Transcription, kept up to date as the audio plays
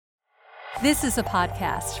This is a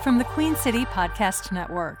podcast from the Queen City Podcast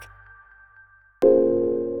Network.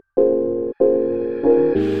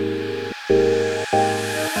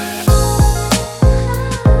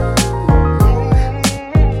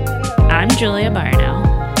 I'm Julia Barno.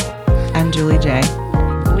 I'm Julie J.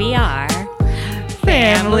 We are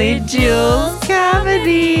Family Jewels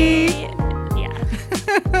Comedy.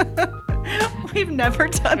 Yeah. We've never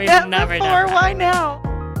done We've that never before. done that. Why now?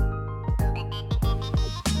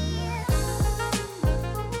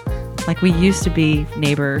 Like we used to be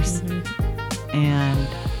neighbors, and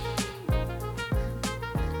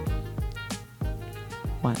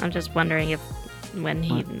what? I'm just wondering if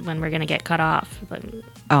when we're gonna get cut off. But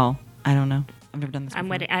Oh, I don't know. I've never done this. I'm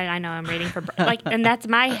before. waiting. I know. I'm waiting for and that's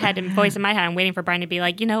my head and voice in my head. I'm waiting for Brian to be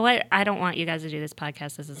like, you know what? I don't want you guys to do this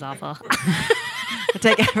podcast. This is awful. I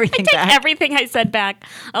take everything Take back. everything I said back.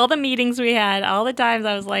 All the meetings we had, all the times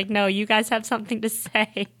I was like, no, you guys have something to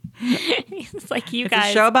say. It's like you It's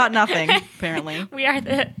guys. a show about nothing, apparently. We are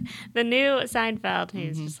the new Seinfeld.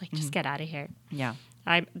 He's just like, just get out of here. Yeah.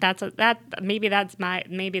 Maybe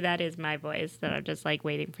that is my voice that I'm just like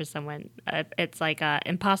waiting for someone. It's like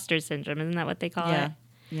imposter syndrome, isn't that what they call it?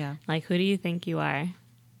 Yeah. Like, who do you think you are?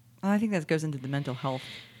 Well, I think that goes into the mental health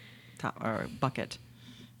bucket.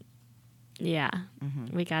 Yeah,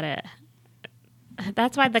 we got it.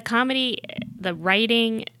 That's why the comedy, the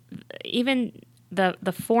writing, even the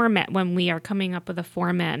format, when we are coming up with a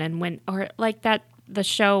format, and the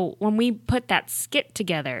show, when we put that skit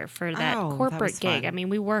together for that Oh, that corporate was gig, fun. I mean,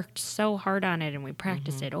 we worked so hard on it and we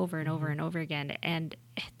practiced it over and over and over again. And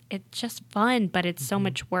it's just fun, but it's so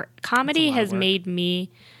much work. Comedy lot of has work. made me,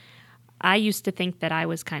 I used to think that I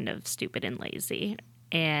was kind of stupid and lazy.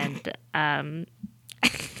 And,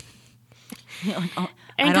 Like, oh,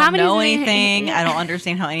 And I don't comedy's know really- anything. I don't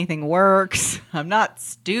understand how anything works. I'm not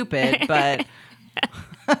stupid, but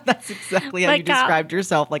that's exactly how But you described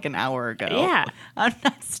yourself like an hour ago. Yeah. I'm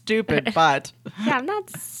not stupid, but yeah, I'm not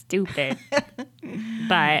stupid.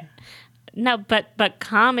 but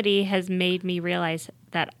comedy has made me realize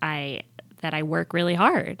that I work really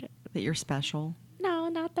hard. that you're special. No,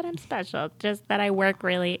 not that I'm special. Just that I work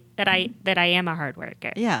really. That I am a hard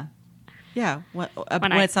worker. Yeah. Yeah. When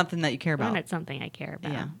it's something that you care about. When it's something I care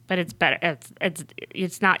about. Yeah. But it's better.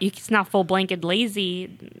 It's not full blanket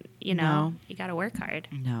lazy. You know, No. you got to work hard,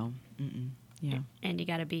 No. Mm-mm. Yeah. and you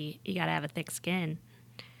got to have a thick skin.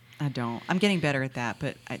 I don't. I'm getting better at that,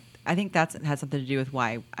 but I think that has something to do with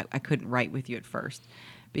why I couldn't write with you at first,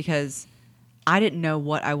 because I didn't know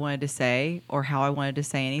what I wanted to say or how I wanted to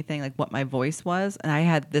say anything, like what my voice was, and I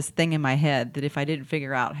had this thing in my head that if I didn't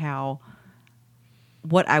figure out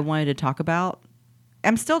what I wanted to talk about,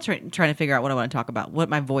 I'm still trying to figure out what I want to talk about, what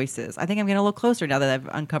my voice is. I think I'm getting a little closer now that I've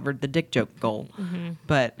uncovered the dick joke goal,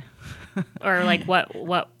 but Or like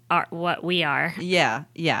what we are. yeah,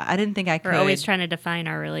 I didn't think I could. We're always trying to define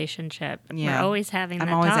our relationship. Yeah. We're always having that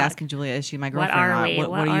I'm always talk. asking Julia, is she my What girlfriend are or not? we? What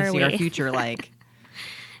What do you are see our we? future like?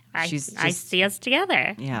 I She's see us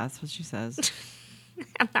together. Yeah, that's what she says.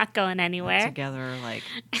 I'm not going anywhere. Together, like.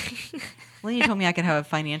 Well, you told me I could have a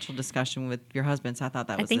financial discussion with your husband, so I thought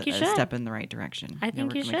that was think you a should. step in the right direction. I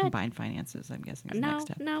think you We're should. gonna combine finances, I'm guessing, is the next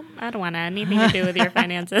step. No, I don't want anything to do with your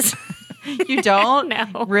finances. You don't?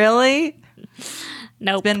 No. Really?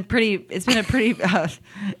 Nope. It's been a pretty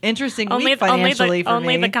interesting week financially for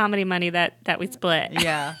only me. the comedy money that we split.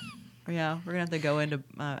 Yeah. Yeah, we're gonna have to go in to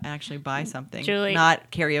actually buy something. Julie-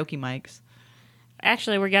 Not karaoke mics.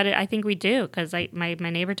 Actually, I think we do because my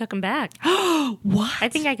neighbor took him back. What? I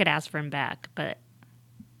think I could ask for him back, but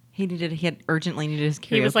He had urgently needed his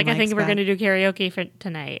karaoke. he was like, "I think mics we're back. going to do karaoke for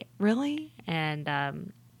tonight." Really? And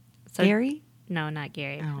so Gary? No, not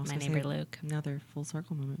Gary. Oh, I was my gonna neighbor say Luke. Another full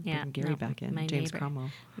circle moment. Yeah, Bringing Gary no, back in. my James neighbor.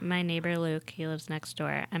 Cromwell. My neighbor Luke, he lives next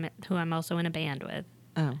door. Who I'm also in a band with,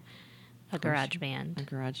 Oh, a garage band. a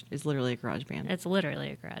garage is literally a garage band. It's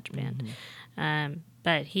literally a garage band. Mm-hmm.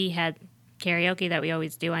 But he had karaoke that we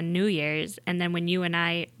always do on New Year's, and then when you and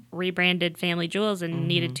I rebranded Family Jewels and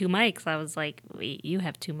needed 2 mics, I was like, you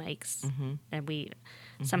have 2 mics, and we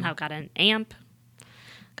somehow got an amp.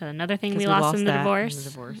 Got another thing 'Cause we we lost lost in the that in divorce. the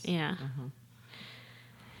divorce. Yeah.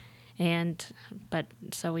 But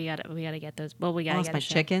so we gotta get those. Well, we gotta Lost get my a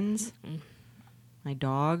show. chickens, my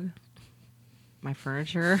dog, my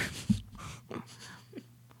furniture,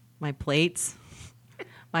 my plates,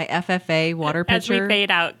 my FFA water As we pitcher. fade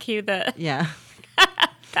out, cue the. Yeah,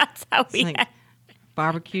 That's how we like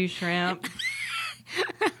barbecue shrimp,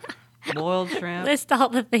 boiled shrimp. list all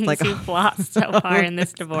the things Like- you've lost so far in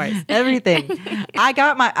this divorce. Everything.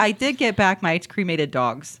 I did get back my cremated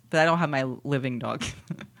dogs, but I don't have my living dog.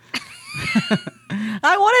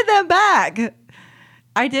 I wanted them back.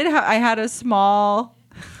 I had a small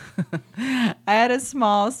I had a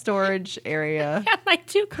small storage area. I have my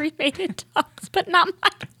 2 cremated dogs, but not my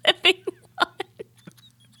living one.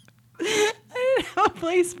 I didn't have a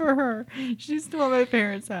place for her. She's still at my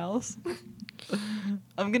parents' house.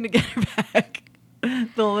 I'm gonna get her back.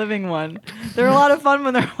 The living one. They're a lot of fun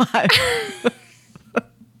when they're alive.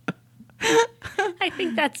 I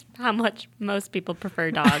think that's how much most people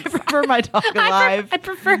prefer dogs. I prefer my dog alive. I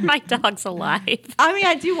prefer my dogs alive. I mean,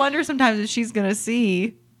 I do wonder sometimes if she's gonna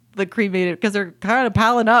see the cremated, because they're kind of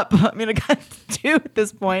piling up. I mean, I got 2 at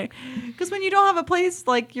this point. Because when you don't have a place,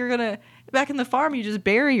 like you're gonna back in the farm, you just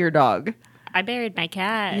bury your dog. I buried my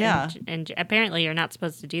cat. Yeah. And apparently you're not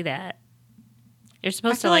supposed to do that. You're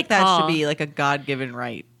supposed I feel to like that call. should be like a God-given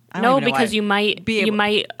right. I don't No, even know because why. you might Be able- you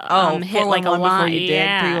might hit like a 411 before line. you dig,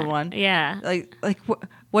 Yeah. 311. Yeah. Like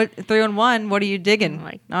what 311? What are you digging?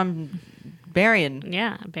 Like- I'm burying.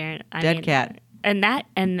 Yeah, apparently. Dead cat. And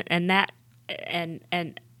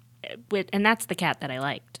that's the cat that I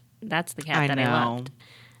liked. That's the cat that I loved.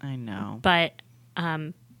 I know. But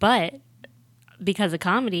because of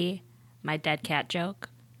comedy, my dead cat joke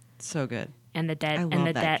So good. and the dead I and love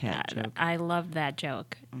the that dead cat joke. I loved that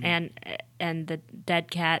joke. And the dead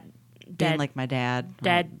cat Being like my dad.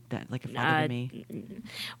 dead, like a father to me.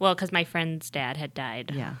 well, because my friend's dad had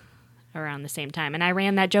died Yeah. around the same time, and I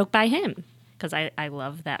ran that joke by him because I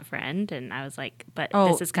love that friend, and I was like, but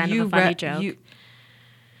this is kind of a funny joke.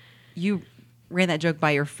 You ran that joke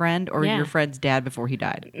by your friend or Yeah. your friend's dad before he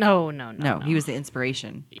died? No, He was the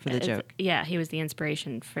inspiration for the joke. Yeah, he was the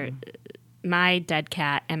inspiration for my dead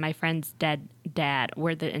cat, and my friend's dead dad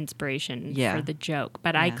were the inspiration Yeah. for the joke.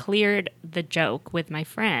 But I Yeah. cleared the joke with my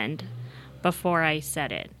friend before I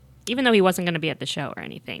said it, even though he wasn't going to be at the show or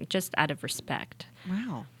anything, just out of respect.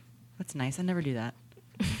 Wow. That's nice. I never do that.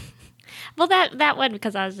 Well, that one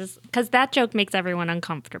because that joke makes everyone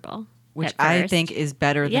uncomfortable, Which at I first. think is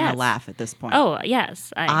better than Yes. a laugh at this point. Oh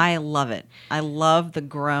yes, I love it. I love the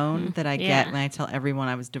groan that I Yeah. get when I tell everyone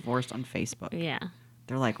I was divorced on Facebook. yeah.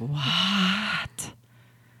 They're like, what?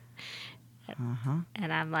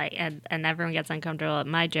 And I'm like, and everyone gets uncomfortable at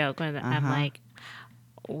my joke when I'm like,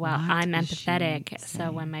 well, What I'm is she empathetic. So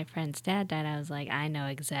saying? when my friend's dad died, I was like, I know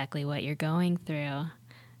exactly what you're going through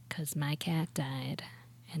because my cat died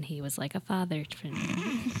and he was like a father to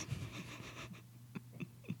me.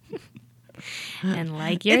 And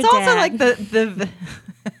like your It's dad, also like the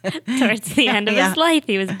towards the end of Yeah. his life,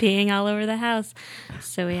 he was peeing all over the house.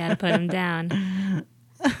 So we had to put him down.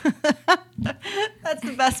 that's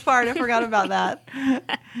the best part. I forgot about that.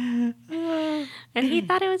 And he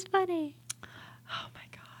thought it was funny. Oh my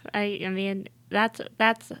god. I mean that's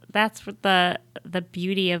what the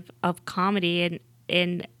beauty of comedy and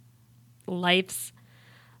in life's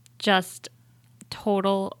just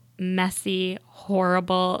total messy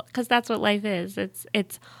horrible because that's what life is.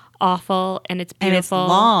 It's awful and it's And it's beautiful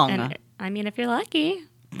long. and I mean if you're lucky.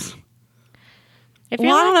 If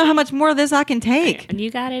Well, I don't know how much more of this I can take. and you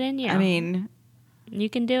got it in you. I mean, you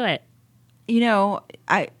can do it. you know,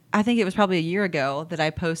 I think it was probably a year ago that I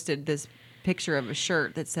posted this picture of a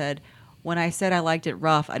shirt that said, "When I said I liked it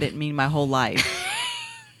rough, I didn't mean my whole life."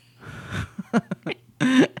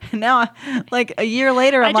 And now, like a year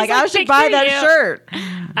later, I'm I just, like, I like, should buy picture that you. shirt.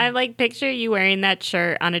 I like picture you wearing that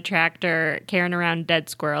shirt on a tractor carrying around dead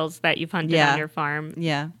squirrels that you've hunted Yeah. on your farm.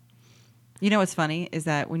 Yeah. You know what's funny is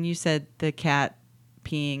that when you said the cat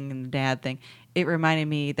peeing and the dad thing, it reminded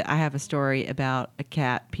me that I have a story about a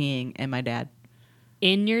cat peeing and my dad.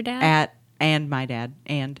 In your dad? And my dad.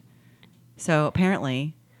 And so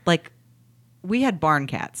apparently, like, we had barn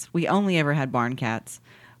cats. We only ever had barn cats.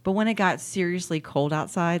 But when it got seriously cold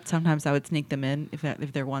outside, sometimes I would sneak them in if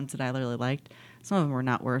they're ones that I really liked. Some of them were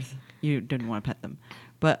not worth, you didn't want to pet them.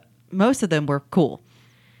 But most of them were cool.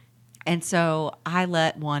 And so I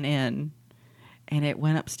let one in, and it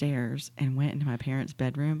went upstairs and went into my parents'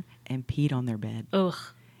 bedroom and peed on their bed. Ugh.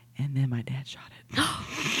 And then my dad shot it.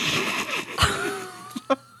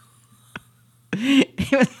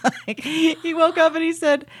 He was like, he woke up and he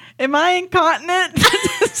said, "Am I incontinent?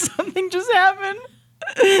 Did something just happen?"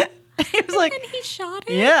 He was like, And he shot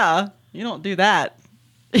it? "Yeah, you don't do that.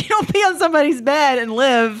 You don't pee on somebody's bed and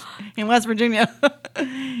live in West Virginia."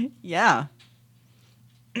 Yeah.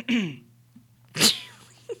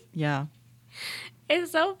 Yeah.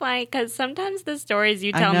 It's so funny because sometimes the stories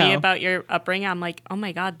you I tell me know. about your upbringing, I'm like, oh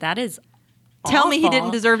my God, that is Tell me he awful.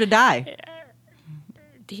 didn't deserve to die.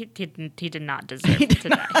 He did not deserve to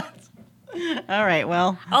die. All right,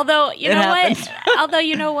 well, Although, you It know happened. what? Although,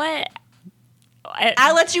 you know what?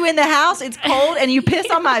 I let you in the house. It's cold, and you piss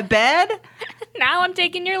on my bed. Now I'm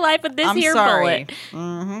taking your life with this I'm here sorry.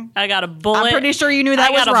 bullet. I got a bullet. I'm pretty sure you knew that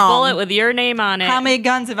I was got wrong. a bullet with your name on it. How many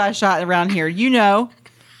guns have I shot around here? You know.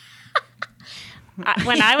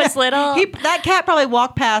 When I was little, That cat probably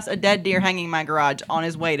walked past a dead deer hanging in my garage on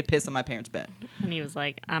his way to piss on my parents' bed. and he was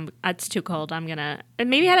like, "It's too cold. I'm gonna." And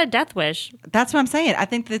maybe he had a death wish. That's what I'm saying. I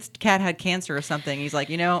think this cat had cancer or something. He's like,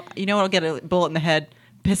 what'll get a bullet in the head?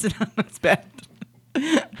 Pissing on its bed.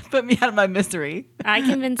 Put me out of my misery. I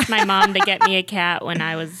convinced my mom to get me a cat when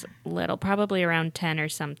I was little, probably around 10 or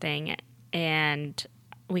something, and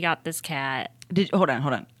we got this cat. Hold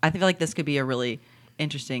on. I feel like this could be a really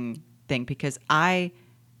interesting thing because I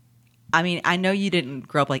mean, I know you didn't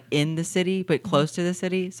grow up like in the city, but close to the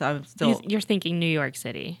city. So I'm still. You're thinking New York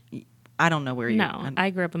City. I don't know where you. No, I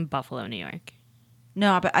grew up in Buffalo, New York.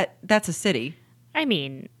 No, but that's a city. I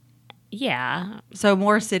mean, yeah. So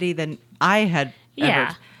more city than I had. Yeah.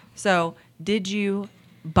 Ever. So did you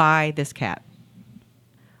buy this cat?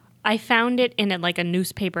 I found it in a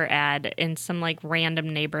newspaper ad in some like random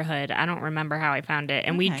neighborhood. I don't remember how I found it.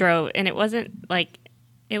 And we Okay. drove, and it wasn't like,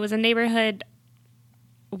 it was a neighborhood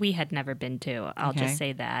we had never been to. I'll Okay. just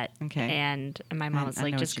say that. Okay. And my mom was I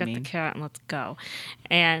like, know just what you get the mean. cat and let's go.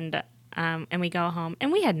 And we go home,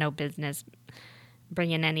 and we had no business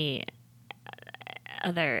bringing any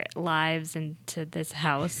other lives into this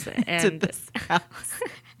house. And To this house.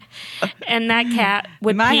 and that cat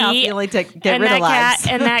would In my pee. house, you only get and rid that of lives.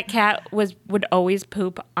 cat, and that cat would always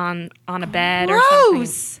poop on a bed or something.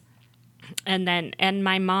 Gross. And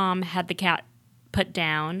my mom had the cat put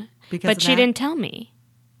down, Because but of she that? didn't tell me.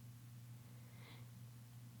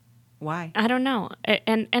 Why? I don't know.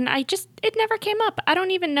 And I just, it never came up. I don't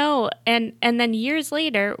even know. And then years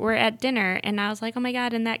later, we're at dinner, and I was like, oh my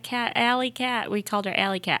God, and that cat, Allie Cat, we called her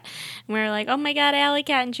Allie Cat. And we were like, oh my God, Allie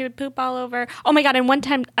Cat, and she would poop all over. Oh my God, and one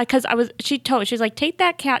time, because she's like, take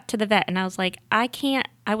that cat to the vet. And I was like, I can't,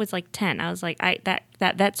 I was like 10. I was like, that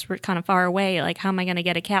vet's kind of far away. Like, how am I going to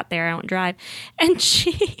get a cat there? I don't drive. And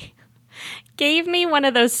she gave me one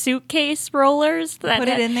of those suitcase rollers that Put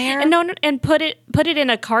it in there? and put it in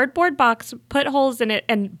a cardboard box, put holes in it,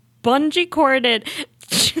 and bungee corded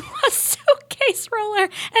to a suitcase roller,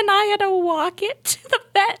 and I had to walk it to the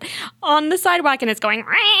vet on the sidewalk, and it's going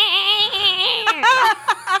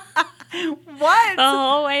What? the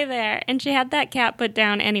whole way there. And she had that cat put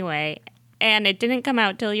down anyway, and it didn't come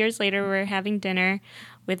out till years later. We were having dinner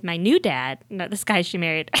with my new dad, no, this guy she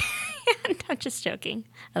married. And I'm just joking.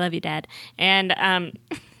 I love you, Dad. And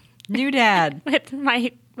New dad. with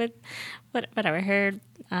whatever her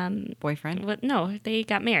Boyfriend? no, they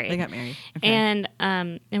got married. They got married. Okay. And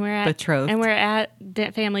we're at Betrothed. and we're at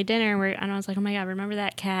family dinner, and I was like, oh my God, remember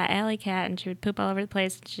that cat, Allie Cat? And she would poop all over the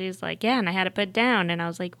place. And she was like, yeah, and I had it put down. And I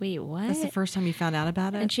was like, wait, what? That's the first time you found out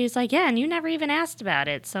about it? And she's like, yeah, and you never even asked about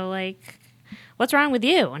it. So like, what's wrong with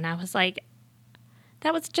you? And I was like,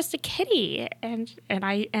 that was just a kitty. And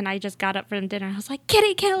I just got up from dinner and I was like,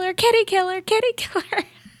 kitty killer, kitty killer, kitty killer.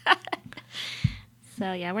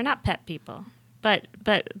 So yeah, we're not pet people. But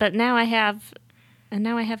now I have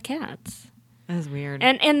cats. That is weird.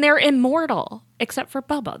 And they're immortal, except for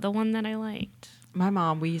Bubba, the one that I liked. My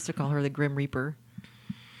mom, we used to call her the Grim Reaper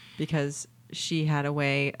because she had a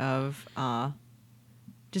way of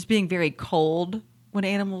just being very cold when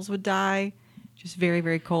animals would die. Just very,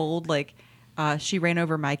 very cold. Like, she ran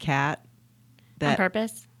over my cat. On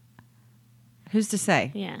purpose? Who's to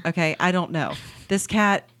say? Yeah. Okay, I don't know. This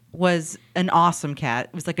cat was an awesome cat.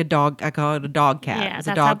 It was like a dog. I call it a dog cat. Yeah, it was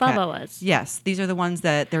that's a dog how cat. Bubba was. Yes, these are the ones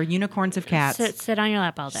they're unicorns of cats. Sit on your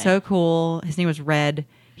lap all day. So cool. His name was Red.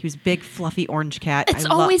 He was big, fluffy orange cat. It's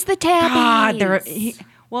always the tabbies.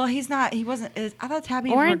 God, he's not. He wasn't. I thought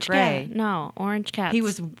tabbies Orange were gray. cat. No, orange cats. He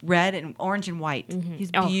was red and orange and white. He's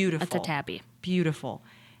beautiful. That's a tabby. Beautiful.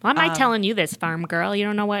 Why am I telling you this, farm girl? You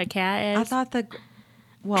don't know what a cat is? I thought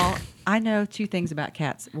well, I know two things about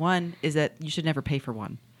cats. One is that you should never pay for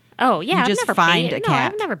one. Oh yeah, You I've just never find paid. a No,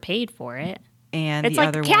 cat. I've never paid for it. And It's the like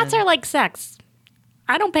other cats one, are like sex.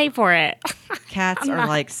 I don't pay for it. cats are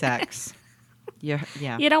like sex. Yeah.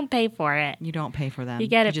 You don't pay for it, You don't pay for them. You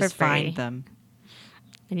get it just for free. find them.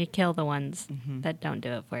 and you kill the ones that don't do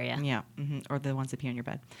it for you. Yeah, or the ones that pee on your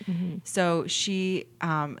bed. So she,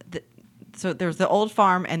 so there's the old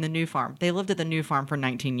farm and the new farm. They lived at the new farm for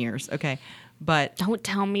 19 years. Okay, but Don't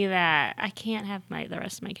tell me that. I can't have the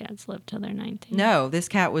rest of my cats live till they're 19. no, this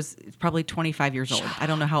cat was probably 25 years old. I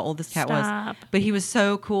don't know how old this cat Stop. was, but he was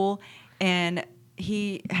so cool, and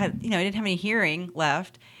he had, he didn't have any hearing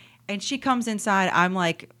left. And she comes inside. I'm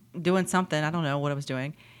like doing something. I don't know what I was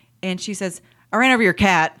doing, and she says, "I ran over your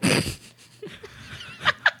cat."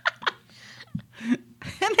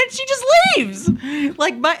 And then she just leaves. Here's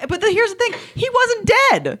the thing. He wasn't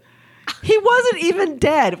dead. He wasn't even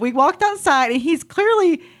dead. We walked outside and he's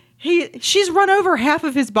clearly, she's run over half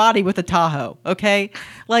of his body with a Tahoe. Okay.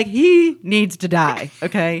 Like he needs to die.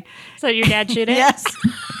 Okay. So your dad shoot it? Yes.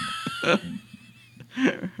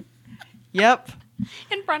 Yep.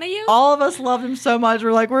 In front of you? All of us loved him so much.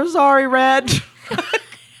 We're like, we're sorry, Red.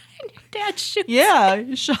 Dad shoots. Yeah.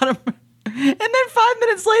 He shot him. And then 5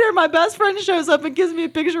 minutes later, my best friend shows up and gives me a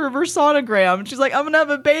picture of her sonogram. She's like, I'm going to have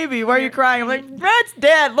a baby. Why are you crying? I'm like, Red's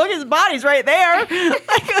dead. Look, his body's right there.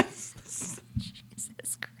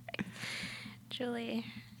 Jesus Christ. Julie.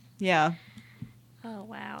 Yeah. Oh,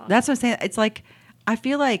 wow. That's what I'm saying. It's like, I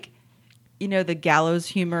feel like, the gallows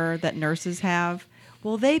humor that nurses have,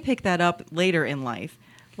 well, they pick that up later in life.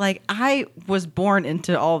 Like, I was born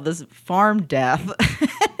into all this farm death.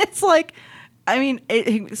 It's like,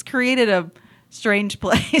 it's created a strange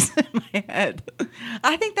place in my head.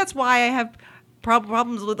 I think that's why I have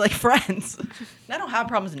problems with, like, friends. I don't have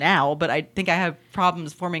problems now, but I think I have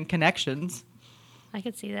problems forming connections. I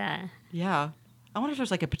could see that. Yeah. I wonder if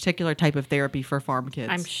there's, like, a particular type of therapy for farm kids.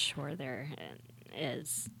 I'm sure there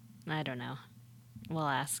is. I don't know. We'll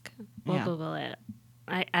ask. We'll Google it.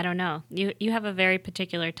 I don't know. You have a very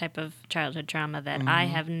particular type of childhood trauma that I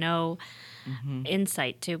have no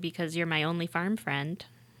insight to because you're my only farm friend.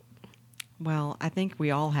 Well, I think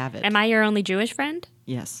we all have it. Am I your only Jewish friend?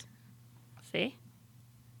 Yes. See?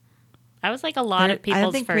 I was like a lot of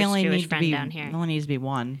people's first Jewish friend down here. There only needs to be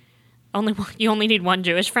one. Only one? You only need one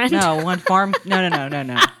Jewish friend? No, one farm. No.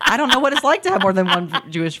 I don't know what it's like to have more than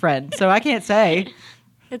one Jewish friend, so I can't say.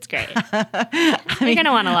 It's great. You're going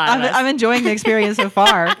to want a lot of us. I'm enjoying the experience so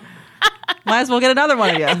far. Might as well get another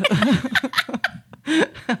one of you.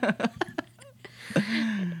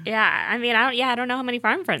 Yeah, I don't know how many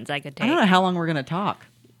farm friends I could take. I don't know how long we're going to talk.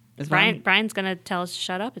 Brian's going to tell us to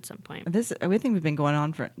shut up at some point. I think we've been going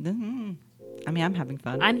on for... I'm having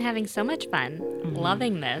fun. I'm having so much fun.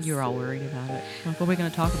 Loving this. You're all worried about it. Like, what are we going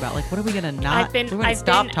to talk about? Like, what are we going to not... we're going to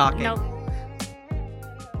stop talking. No.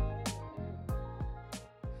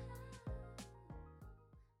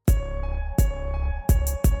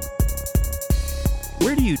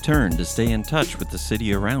 Where do you turn to stay in touch with the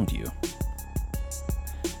city around you?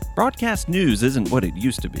 Broadcast news isn't what it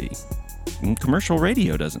used to be, and commercial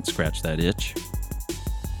radio doesn't scratch that itch.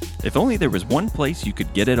 If only there was one place you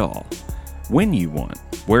could get it all, when you want,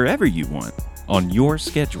 wherever you want, on your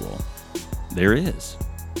schedule. There is,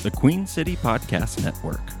 the Queen City Podcast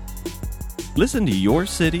Network. Listen to your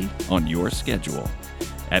city on your schedule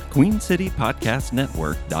at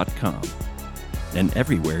queencitypodcastnetwork.com and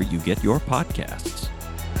everywhere you get your podcasts.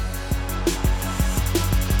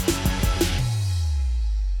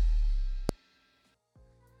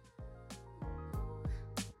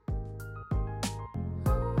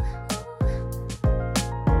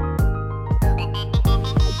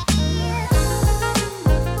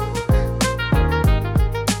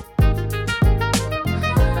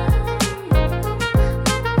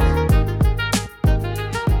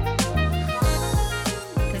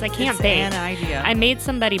 I can't bake. An idea. I made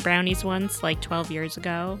somebody brownies once, like 12 years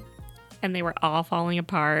ago, and they were all falling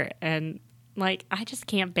apart. And like, I just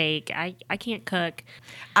can't bake. I can't cook.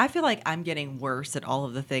 I feel like I'm getting worse at all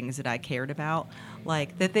of the things that I cared about.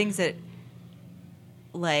 Like the things that,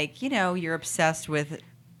 like, you're obsessed with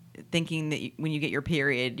thinking that when you get your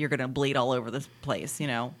period, you're going to bleed all over this place,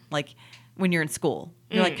 like when you're in school,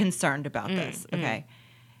 you're like concerned about this. Okay.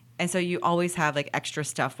 And so you always have like extra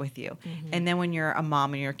stuff with you. And then when you're a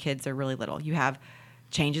mom and your kids are really little, you have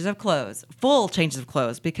changes of clothes, full changes of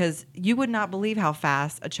clothes, because you would not believe how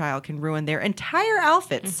fast a child can ruin their entire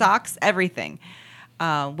outfit, socks, everything,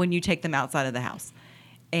 when you take them outside of the house.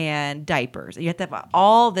 And diapers. You have to have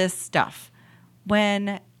all this stuff.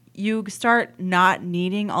 When you start not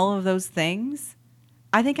needing all of those things,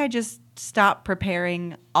 I think I just stopped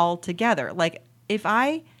preparing altogether. Like if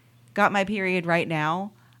I got my period right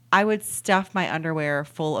now, I would stuff my underwear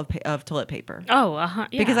full of toilet paper. Oh, yeah.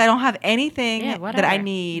 Because I don't have anything that I whatever.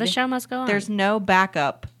 need. The show must go on. There's no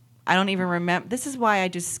backup. I don't even remember. This is why I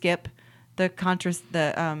just skip the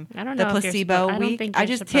placebo week. I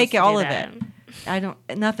just take all of it.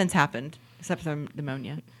 Nothing's happened except for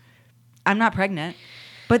pneumonia. I'm not pregnant,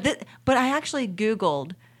 but I actually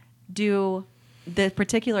Googled the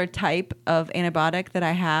particular type of antibiotic that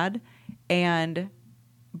I had and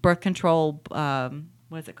birth control.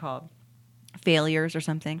 What is it called? Failures or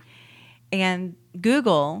something. And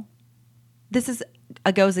Google,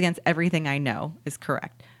 goes against everything I know is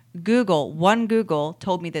correct. Google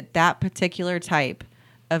told me that particular type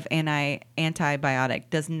of antibiotic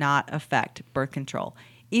does not affect birth control.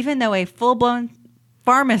 Even though a full-blown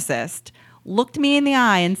pharmacist looked me in the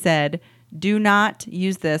eye and said, do not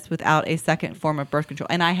use this without a second form of birth control.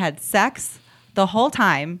 And I had sex the whole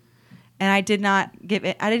time, and I did not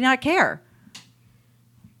care.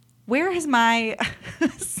 Where is my,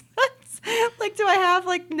 like, do I have,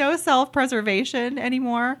 like, no self-preservation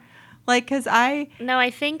anymore? Like, because No, I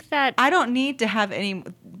think that... I don't need to have any...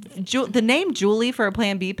 the name Julie for a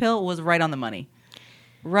Plan B pill was right on the money.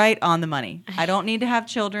 Right on the money. I don't need to have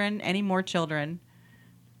children, any more children.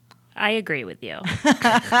 I agree with you.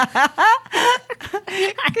 That's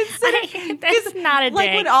not a dig.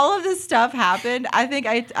 Like, when all of this stuff happened, I think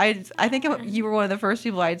you were one of the first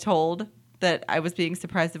people I told that I was being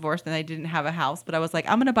surprise divorced and I didn't have a house, but I was like,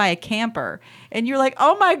 I'm going to buy a camper. And you're like,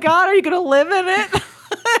 oh my God, are you going to live in it?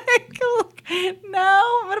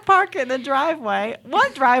 No, I'm going to park it in the driveway.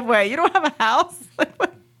 What driveway? You don't have a house?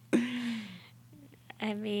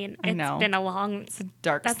 I mean, I know. been a long... It's a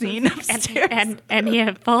dark scene upstairs. And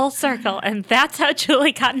you full circle. And that's how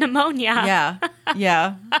Julie got pneumonia.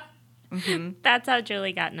 Yeah. Mm-hmm. That's how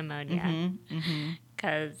Julie got pneumonia.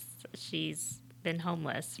 Because she's been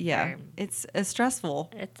homeless. Yeah. It's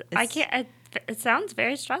stressful. It sounds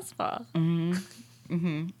very stressful.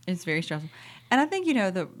 It's very stressful. And I think,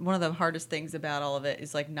 one of the hardest things about all of it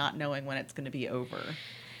is, like, not knowing when it's going to be over.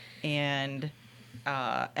 And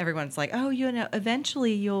everyone's like, oh,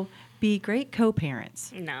 eventually you'll be great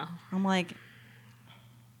co-parents. No. I'm like,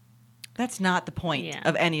 that's not the point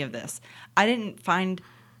of any of this. I didn't find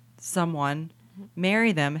someone,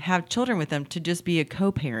 marry them, have children with them to just be a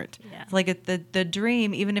co-parent. Yeah. Like, the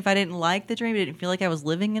dream, even if I didn't like the dream, I didn't feel like I was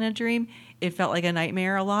living in a dream, it felt like a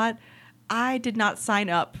nightmare a lot. I did not sign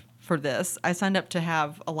up for this. I signed up to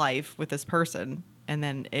have a life with this person, and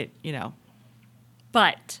then it,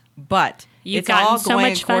 But you've it's gotten all so going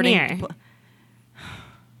much according funnier. to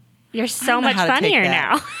You're so much funnier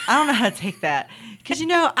now. I don't know how to take that. Because,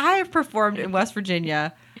 I have performed in West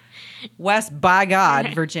Virginia, by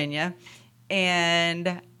God, Virginia,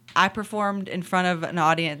 and I performed in front of an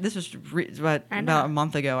audience. This was about a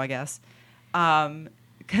month ago, I guess.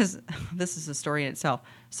 Because this is a story in itself.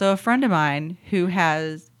 So a friend of mine who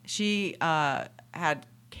had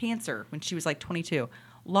cancer when she was like 22,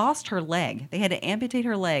 lost her leg. They had to amputate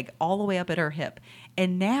her leg all the way up at her hip.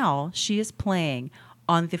 And now she is playing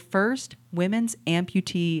on the first women's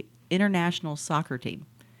amputee international soccer team.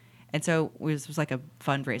 And so it was like a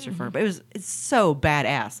fundraiser for her. But it's so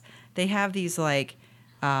badass. They have these like,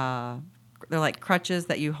 they're like crutches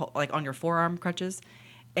that you hold, like on your forearm crutches.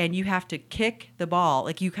 And you have to kick the ball.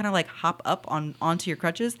 Like, you kind of like hop up onto your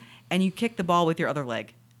crutches and you kick the ball with your other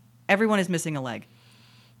leg. Everyone is missing a leg.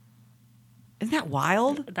 Isn't that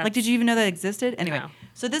wild? Like, did you even know that existed? Anyway, No.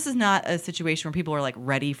 So this is not a situation where people are like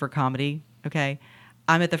ready for comedy. Okay.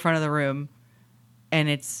 I'm at the front of the room and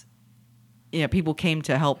it's, people came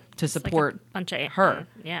to help to support like a bunch of her.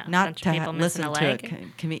 not Not to to people listen missing a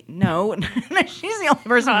to leg. No, she's the only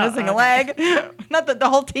person missing a leg. Not that the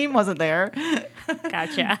whole team wasn't there.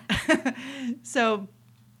 Gotcha. So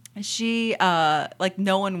she,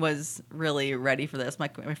 no one was really ready for this. My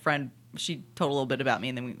friend, she told a little bit about me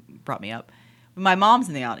and then brought me up. My mom's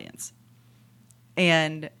in the audience.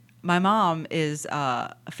 And my mom is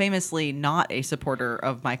famously not a supporter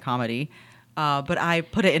of my comedy, but I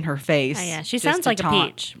put it in her face. Oh, yeah. She just sounds to like a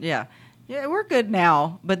taunt. peach. Yeah. Yeah, we're good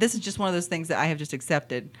now. But this is just one of those things that I have just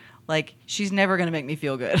accepted. Like, she's never going to make me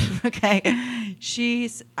feel good. Okay.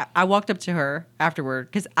 I walked up to her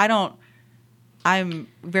afterward because I'm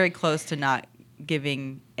very close to not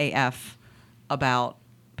giving AF about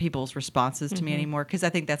people's responses to me anymore. Because I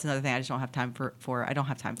think that's another thing I just don't have time for. I don't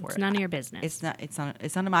have time for it. It's none of your business.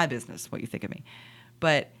 It's none of my business what you think of me.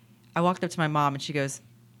 But I walked up to my mom and she goes,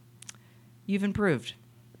 "You've improved.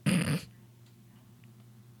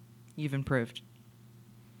 You've improved.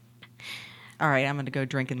 All right, I'm going to go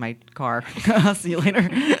drink in my car. I'll see you later.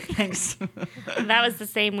 Thanks." That was the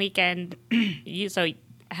same weekend. So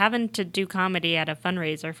having to do comedy at a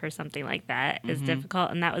fundraiser for something like that is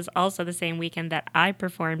difficult. And that was also the same weekend that I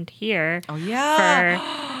performed here. Oh,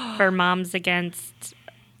 yeah. For Moms Against...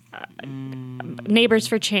 Neighbors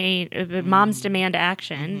for Change, Moms Demand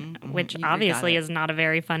Action, which obviously is not a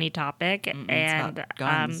very funny topic. And it's about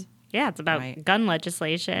guns. It's about gun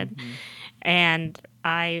legislation. And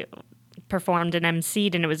I performed and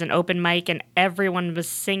emceed, and it was an open mic, and everyone was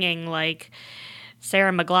singing like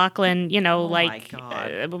Sarah McLachlan,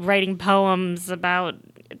 writing poems about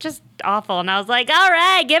just awful. And I was like, all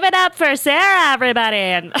right, give it up for Sarah, everybody.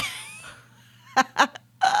 And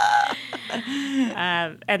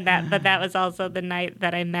but that was also the night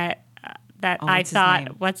that I met I thought,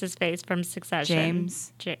 name? what's his face from Succession?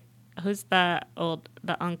 James. who's the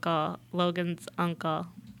uncle, Logan's uncle?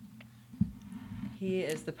 He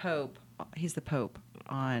is the Pope. He's the Pope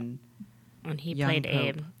on And he Young played Pope,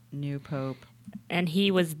 Abe. New Pope, And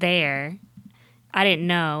he was there. I didn't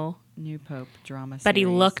know, New Pope drama series. but he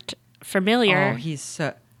looked familiar. Oh, he's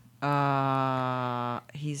so.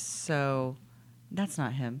 That's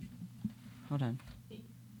not him. Hold on.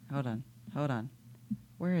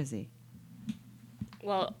 Where is he?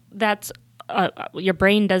 Well, that's your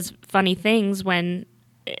brain does funny things when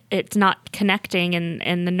it's not connecting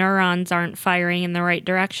and the neurons aren't firing in the right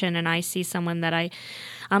direction. And I see someone that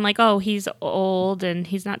I'm like, oh, he's old and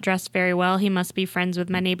he's not dressed very well. He must be friends with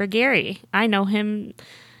my neighbor Gary. I know him.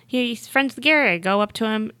 He's friends with Gary. I go up to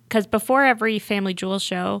him because before every Family Jewels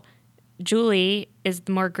show, Julie is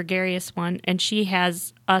the more gregarious one, and she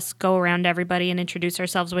has us go around everybody and introduce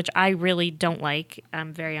ourselves, which I really don't like.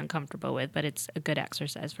 I'm very uncomfortable with, but it's a good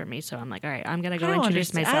exercise for me. So I'm like, all right, I'm going to go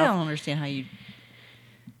introduce myself. I don't understand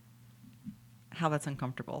how that's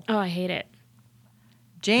uncomfortable. Oh, I hate it.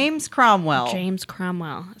 James Cromwell.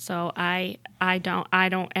 So I don't,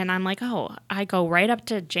 and I'm like, oh, I go right up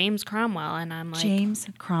to James Cromwell, and I'm like, James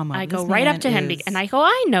Cromwell. I go This right man up to him, is- and I go,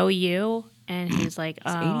 I know you. And he's like,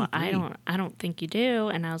 oh, 83. I don't think you do.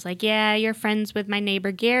 And I was like, yeah, you're friends with my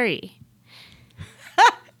neighbor Gary.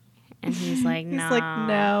 And he's like, no. He's like,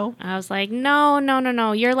 no. I was like,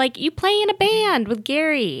 no. You're like, you play in a band with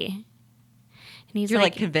Gary. And he's You're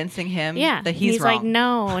like convincing him yeah, that he's like,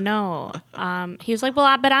 wrong. no. He was like,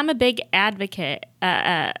 well, but I'm a big advocate.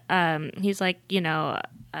 He's like,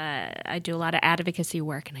 I do a lot of advocacy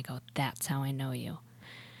work. And I go, that's how I know you.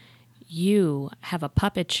 You have a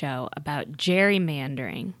puppet show about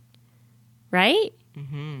gerrymandering, right?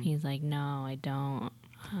 Mm-hmm. He's like, no, I don't.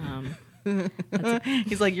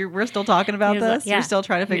 He's like, we're still talking about He's this? like, yeah. You're still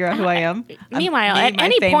trying to figure out who I am? Meanwhile, Me, at my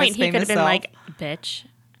any famous, point, he could have famous been self. like, bitch,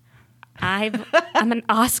 I'm an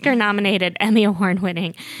Oscar-nominated, Emmy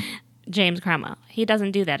Award-winning James Cromwell. He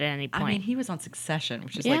doesn't do that at any point. I mean, he was on Succession,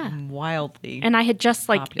 which is Yeah. like wildly. And I had just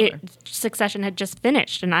popular. Succession had just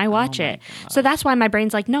finished, and I watch my it. So that's why my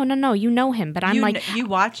brain's like, no, you know him. But I'm you, like, you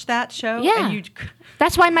watched that show? Yeah. And you,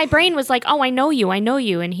 that's why my brain was like, oh, I know you.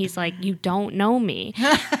 And he's like, you don't know me.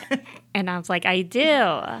 And I was like, I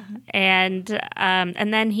do. And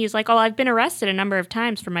then he's like, oh, I've been arrested a number of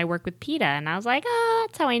times for my work with PETA. And I was like, oh,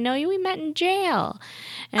 that's how I know you. We met in jail.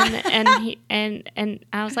 And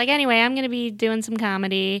I was like, anyway, I'm going to be doing some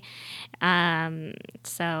comedy. So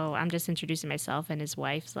I'm just introducing myself, and his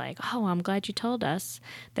wife's like, oh, I'm glad you told us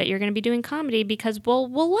that you're going to be doing comedy because we'll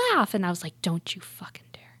laugh. And I was like, don't you fucking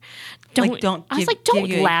dare. Don't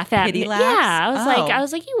laugh at me. laughs? Yeah, I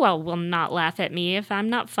was like, you will not laugh at me if I'm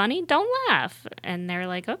not funny. Don't laugh. And they're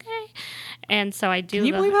like, okay. And so I do. Can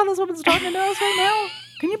you believe how this woman's talking to us right now?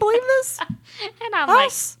 Can you believe this? And I'm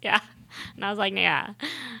Us? like, yeah. And I was like, yeah.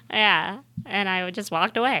 And I just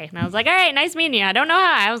walked away. And I was like, all right, nice meeting you. I don't know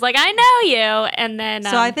how. I was like, I know you. And then.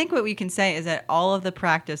 So I think what we can say is that all of the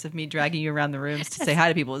practice of me dragging you around the rooms to say hi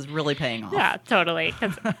to people is really paying off. Yeah, totally.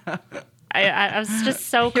 Because I was just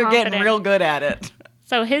so You're confident. getting real good at it.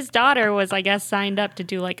 So his daughter was, I guess, signed up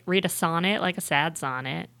to read a sonnet, like a sad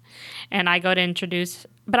sonnet. And I go to introduce,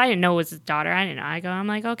 but I didn't know it was his daughter. I didn't know. I'm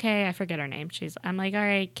like, okay, I forget her name. I'm like, all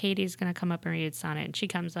right, Katie's going to come up and read a sonnet. And she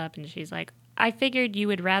comes up and she's like, I figured you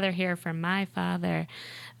would rather hear from my father,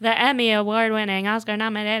 the Emmy Award-winning,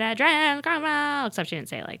 Oscar-nominated James Cromwell. Except she didn't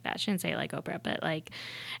say it like that. She didn't say it like Oprah, but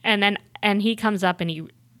and he comes up and he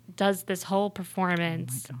does this whole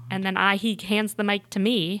performance. And then he hands the mic to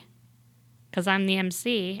me. Because I'm the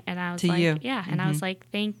MC, and I was like, you. yeah, and I was like,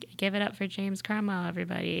 give it up for James Cromwell,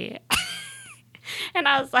 everybody. And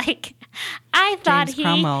I was like, I thought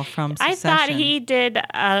Cromwell from I thought Succession. he did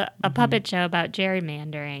a puppet show about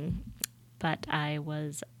gerrymandering, but I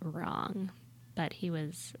was wrong. But he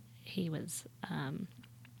was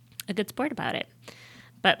a good sport about it.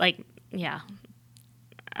 But I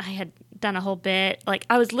had done a whole bit.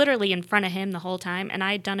 I was literally in front of him the whole time, and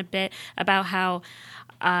I had done a bit about how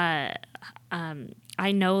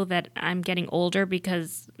I know that I'm getting older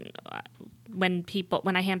because when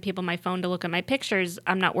I hand people my phone to look at my pictures,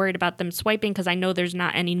 I'm not worried about them swiping because I know there's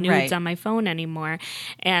not any nudes Right. on my phone anymore.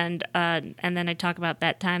 And then I talk about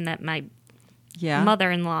that time that my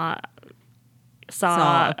mother-in-law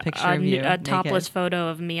saw a picture of you a topless naked. photo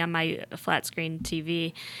of me on my flat screen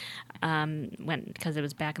TV. Because it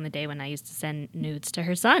was back in the day when I used to send nudes to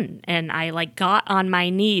her son, and I got on my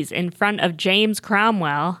knees in front of James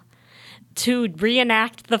Cromwell to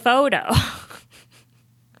reenact the photo.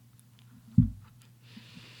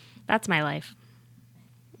 That's my life.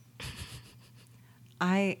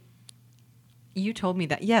 I You told me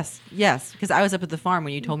that. Yes. Because I was up at the farm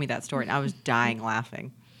when you told me that story, and I was dying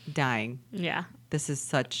laughing. Dying. Yeah. This is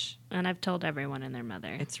such... And I've told everyone and their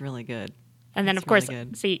mother. It's really good. And then, It's of course, really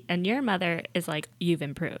good. see, and your mother is like, you've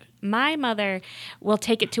improved. My mother will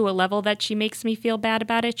take it to a level that she makes me feel bad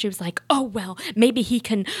about it. She was like, oh, well, maybe he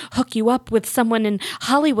can hook you up with someone in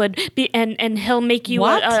Hollywood and he'll make you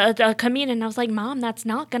a comedian. And I was like, Mom, that's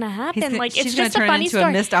not going to happen. Like, she's it's gonna just a turn it funny into story.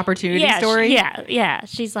 a missed opportunity story? Yeah.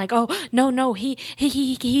 She's like, oh, no, he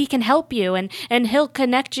can help you and he'll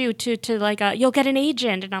connect you to like, you'll get an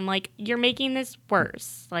agent. And I'm like, you're making this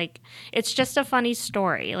worse. Like, it's just a funny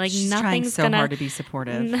story. Like, She's trying nothing's so hard to be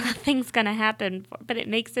supportive. Nothing's gonna happen, but it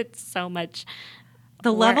makes it so much.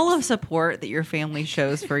 The worse. level of support that your family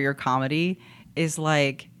shows for your comedy is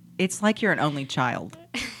like, it's like you're an only child.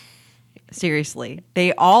 Seriously.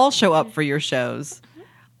 They all show up for your shows.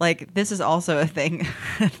 Like, this is also a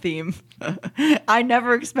theme. I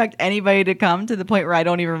never expect anybody to come to the point where I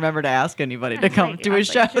don't even remember to ask anybody to come to a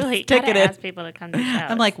show. Julie, Ticketed. ask people to come to shows.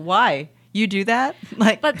 I'm like, why? You do that?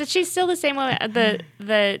 Like, but she's still the same way.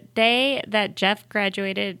 The day that Jeff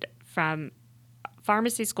graduated from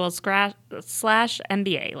pharmacy school /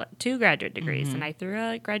 MBA, like 2 graduate degrees, and I threw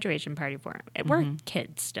a graduation party for him. We're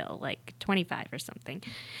kids still, like 25 or something,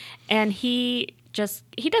 and he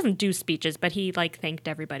doesn't do speeches, but he like thanked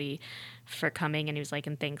everybody for coming, and he was like,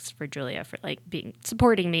 and thanks for Julia for like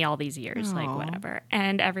supporting me all these years, like whatever,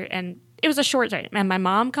 and it was a short time, and my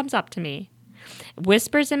mom comes up to me,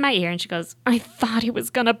 whispers in my ear, and she goes, I thought he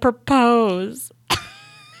was gonna propose.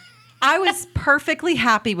 I was perfectly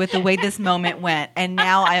happy with the way this moment went, and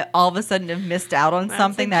now I all of a sudden have missed out on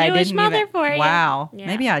something that I Jewish didn't mother even. for you. Wow, Yeah.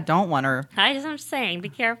 maybe I don't want her. I'm saying, be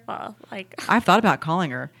careful. Like, I've thought about calling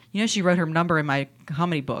her. You know, she wrote her number in my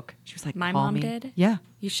comedy book. She was like, my "Call mom me." did? Yeah,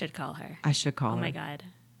 You should call her. I should call Oh her. my God.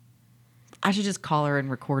 I should just call her and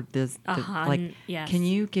record this. Like, yes. can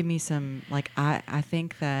you give me some? Like, I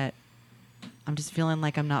think that I'm just feeling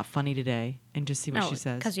like I'm not funny today, and just see what she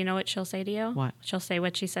says. Because you know what she'll say to you? What? She'll say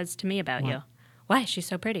what she says to me about What? you. Why? She's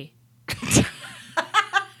so pretty.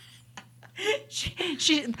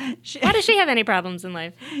 she Why does she have any problems in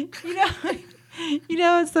life? You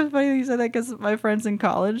know, it's so funny that you said that because my friends in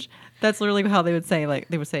college, that's literally how they would say. Like,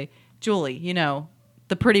 they would say, Julie, you know,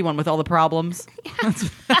 the pretty one with all the problems. That's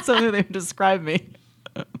something they would describe me.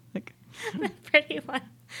 Like, The pretty one.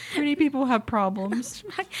 pretty people have problems.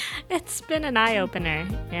 It's been an eye opener.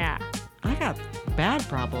 Yeah. I got bad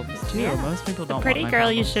problems too. Yeah. Most people don't. Pretty want my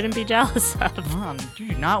girl you problems. shouldn't be jealous of. Mom, you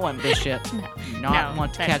do not want this shit. You do not No,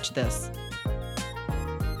 want to but- catch this.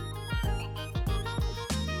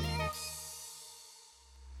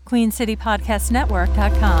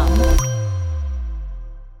 QueenCityPodcastNetwork.com.